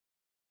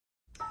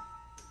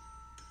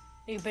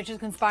Are you bitches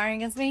conspiring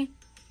against me?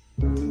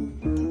 Her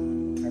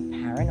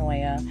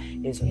paranoia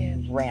is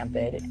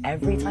rampant.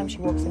 Every time she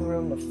walks in the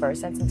room, the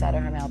first sentence out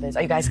of her mouth is,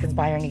 "Are you guys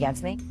conspiring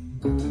against me?"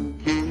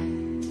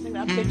 And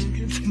that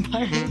bitch is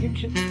conspiring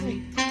against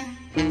me.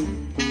 Are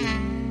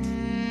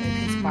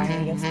you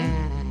conspiring against me?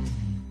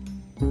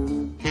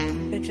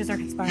 Bitches are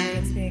conspiring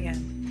against me again.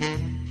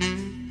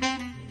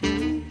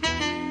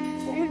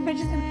 Are you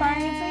bitches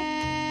conspiring against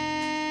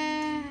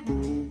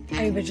me?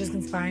 Are you bitches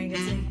conspiring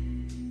against me?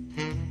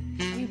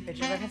 You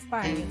bitches are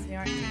conspiring against me,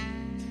 aren't you?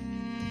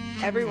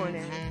 Everyone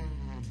is.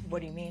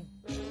 What do you mean?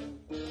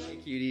 Hey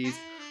cuties,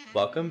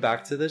 welcome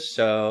back to the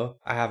show.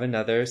 I have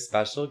another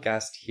special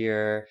guest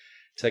here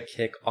to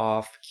kick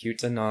off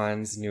Cute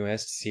Anon's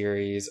newest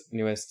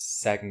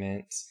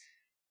segment,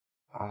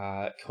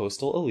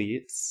 Coastal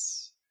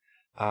Elites.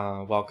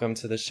 Welcome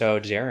to the show,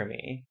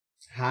 Jeremy.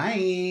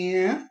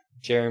 Hi.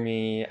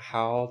 Jeremy,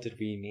 how did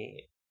we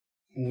meet?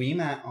 We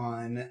met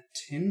on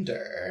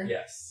Tinder.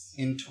 Yes.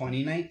 In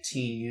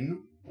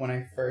 2019 when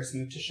I first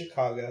moved to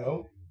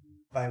Chicago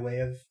by way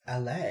of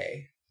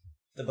LA,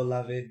 the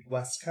beloved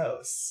West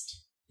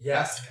Coast. Yeah.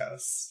 West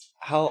Coast.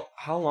 How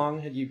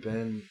long had you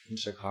been in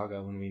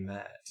Chicago when we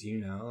met? Do you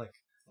know?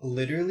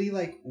 Literally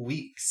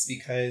weeks,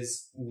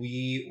 because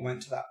we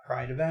went to that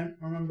Pride event,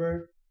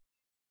 remember?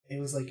 It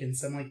was in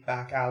some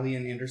back alley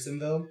in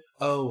Andersonville.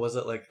 Oh, was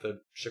it the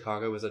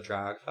Chicago was a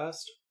drag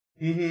fest?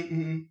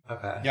 Mm-hmm.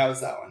 Okay. Yeah, it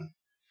was that one.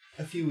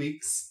 A few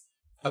weeks.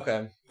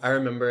 Okay. I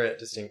remember it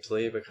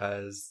distinctly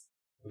because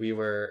we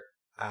were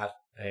at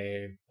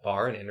a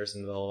bar in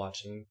Andersonville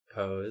watching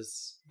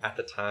Pose. At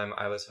the time,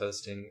 I was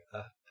hosting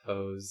a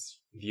Pose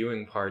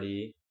viewing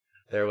party.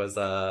 There was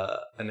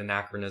an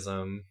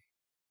anachronism.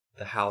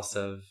 The House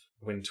of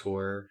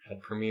Wintour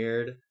had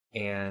premiered,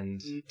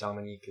 and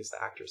Dominique is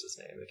the actress's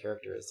name. The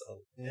character is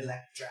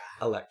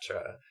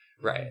Electra.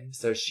 Right.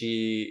 So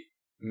she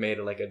made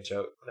a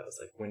joke that was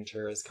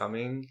winter is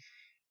coming.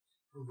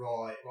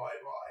 Right.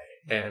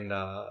 And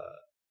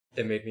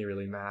it made me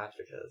really mad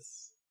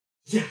because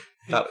Yeah.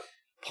 that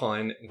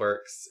pun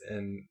works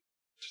in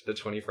the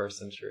 21st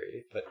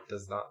century, but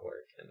does not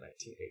work in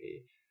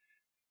 1980.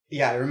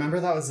 Yeah, I remember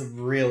that was a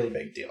really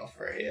big deal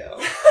for you.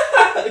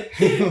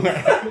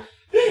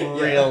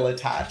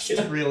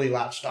 Really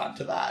latched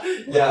onto that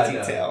little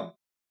detail.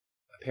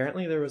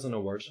 Apparently there was an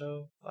award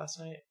show last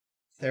night.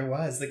 There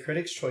was. The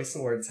Critics' Choice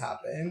Awards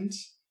happened.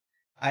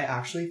 I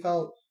actually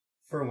felt,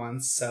 for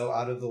once, so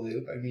out of the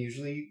loop. I'm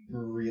usually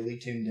really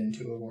tuned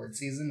into award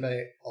season, but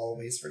I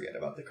always forget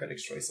about the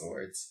Critics' Choice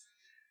Awards.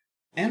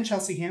 And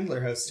Chelsea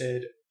Handler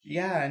hosted.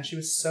 Yeah, and she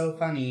was so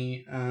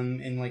funny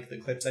in the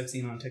clips I've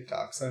seen on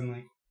TikTok. So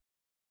I'm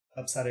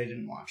upset I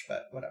didn't watch,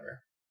 but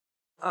whatever.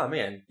 Oh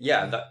man,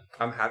 yeah,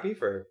 I'm happy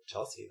for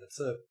Chelsea. That's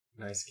a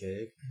nice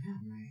gig.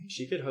 Yeah, right.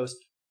 She could host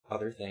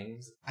other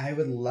things. I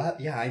would love.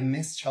 Yeah, I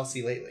missed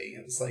Chelsea lately.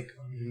 It was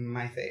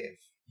my fave.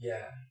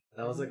 Yeah,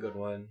 that was a good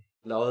one.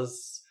 That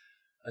was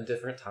a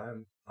different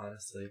time,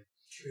 honestly.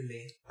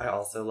 Truly. I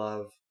also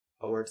love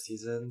award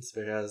seasons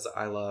because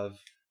I love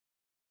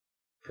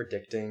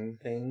predicting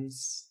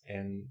things,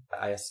 and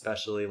I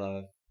especially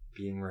love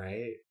being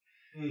right.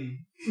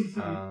 And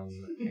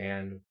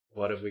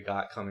what have we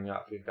got coming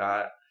up? We've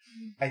got...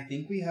 I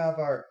think we have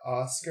our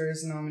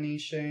Oscars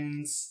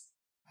nominations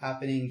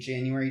happening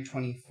January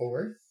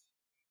 24th.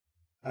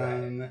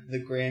 Right. The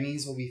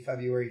Grammys will be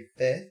February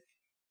 5th.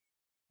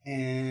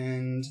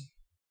 And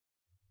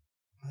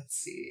let's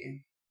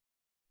see.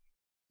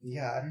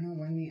 Yeah, I don't know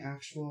when the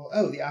actual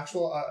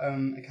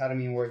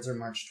Academy Awards are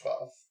March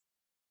 12th.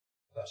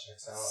 That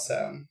checks out.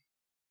 So.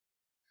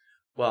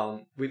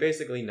 Well, we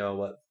basically know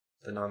what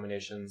the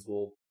nominations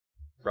will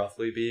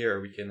roughly be,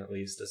 or we can at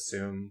least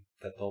assume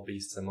that they'll be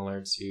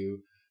similar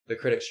to the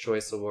Critics'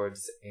 Choice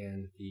Awards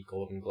and the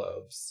Golden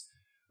Globes,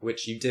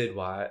 which you did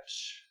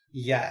watch.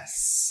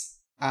 Yes.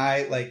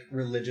 I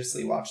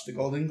religiously watch the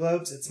Golden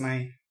Globes. It's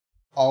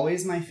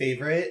always my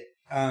favorite.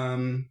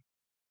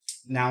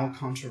 Now a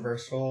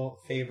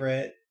controversial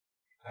favorite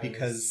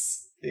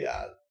because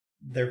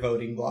their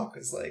voting block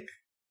is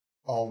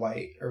all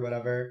white or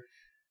whatever.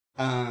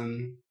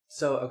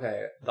 So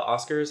okay, the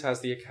Oscars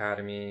has the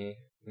Academy.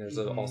 There's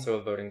also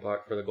a voting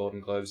block for the Golden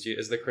Globes.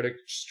 Is the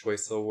Critics'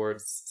 Choice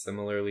Awards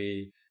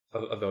similarly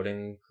a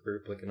voting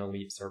group, an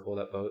elite circle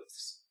that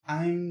votes?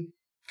 I'm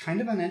kind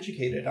of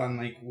uneducated on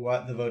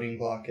what the voting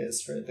block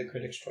is for the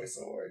Critics' Choice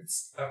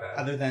Awards. Okay.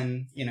 Other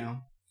than,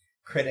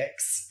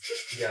 critics.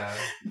 Yeah.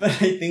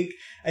 But I think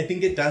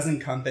it does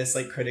encompass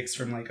critics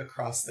from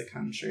across the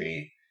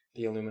country.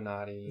 The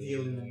Illuminati.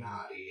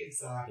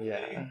 Exactly.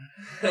 Yeah.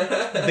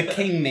 The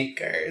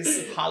kingmakers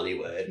of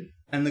Hollywood.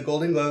 And the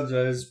Golden Globes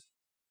is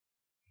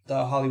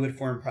the Hollywood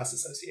Foreign Press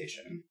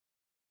Association.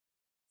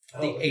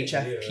 The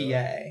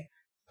HFPA.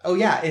 Oh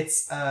yeah,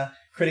 it's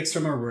critics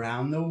from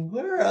around the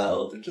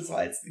world, which is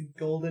why it's the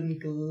Golden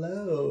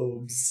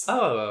Globes.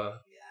 Oh.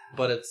 Yeah.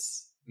 But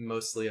it's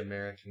mostly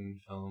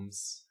American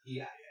films.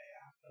 Yeah.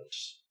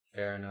 Which,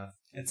 fair enough.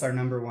 It's our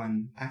number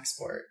one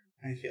export,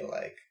 I feel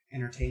like.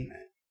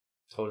 Entertainment.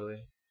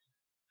 Totally.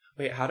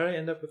 Wait, how did I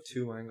end up with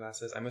 2 wine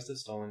glasses? I must have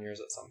stolen yours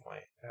at some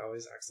point. I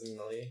always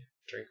accidentally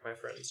drink my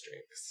friends'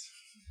 drinks.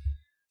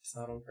 It's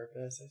not on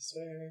purpose, I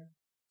swear.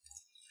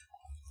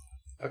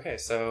 Okay,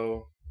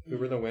 so who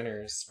were the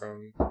winners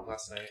from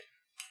last night?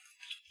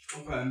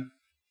 Okay.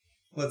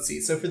 Let's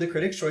see. So for the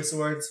Critics' Choice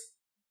Awards,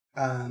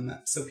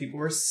 so people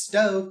were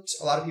stoked.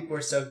 A lot of people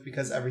were stoked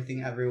because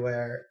Everything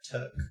Everywhere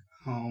took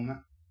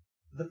home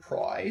the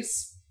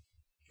prize.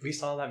 We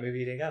saw that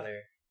movie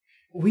together.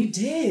 We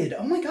did.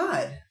 Oh my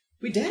god.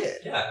 We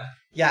did. Yeah.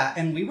 Yeah,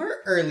 and we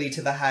were early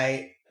to the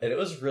hype. And it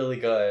was really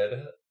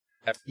good.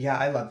 Yeah,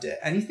 I loved it.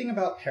 Anything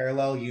about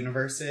parallel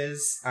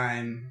universes,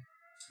 I'm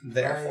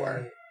there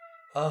for.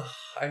 Oh,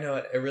 I know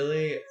it. It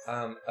really,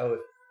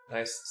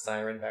 nice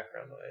siren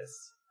background noise.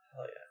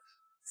 Hell yeah.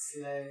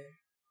 Slay.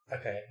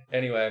 Okay.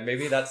 Anyway,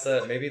 maybe that's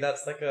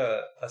like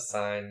a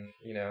sign,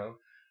 you know,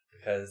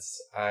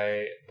 because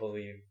I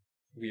believe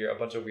a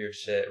bunch of weird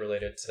shit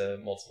related to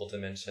multiple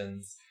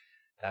dimensions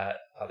that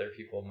other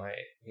people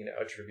might, you know,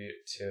 attribute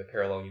to a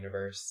parallel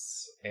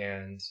universe.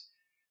 And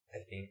I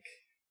think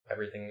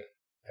Everything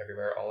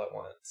Everywhere All at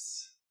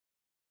Once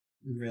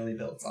Really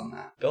builds on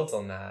that.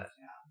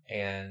 Yeah.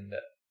 And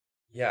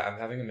yeah, I'm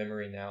having a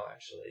memory now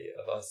actually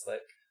of us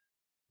like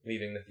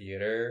leaving the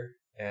theater,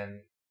 and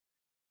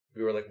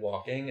we were like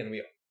walking, and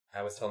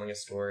I was telling a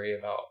story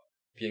about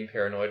being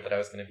paranoid that I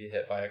was going to be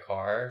hit by a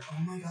car.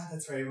 Oh my god,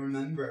 that's right, I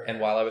remember. And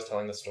while I was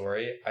telling the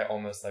story, I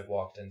almost like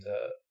walked into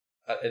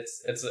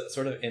it's a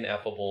sort of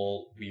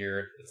ineffable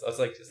weird. It's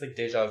like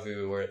deja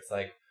vu, where it's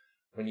like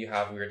when you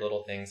have weird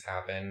little things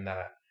happen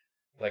that,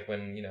 like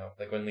when, you know,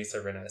 like when Lisa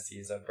Rinna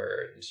sees a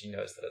bird and she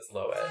knows that it's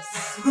Lois.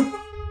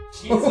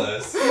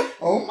 Jesus.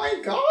 Oh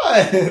my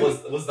god.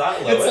 Was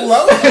that Lois? It's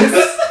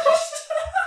Lois.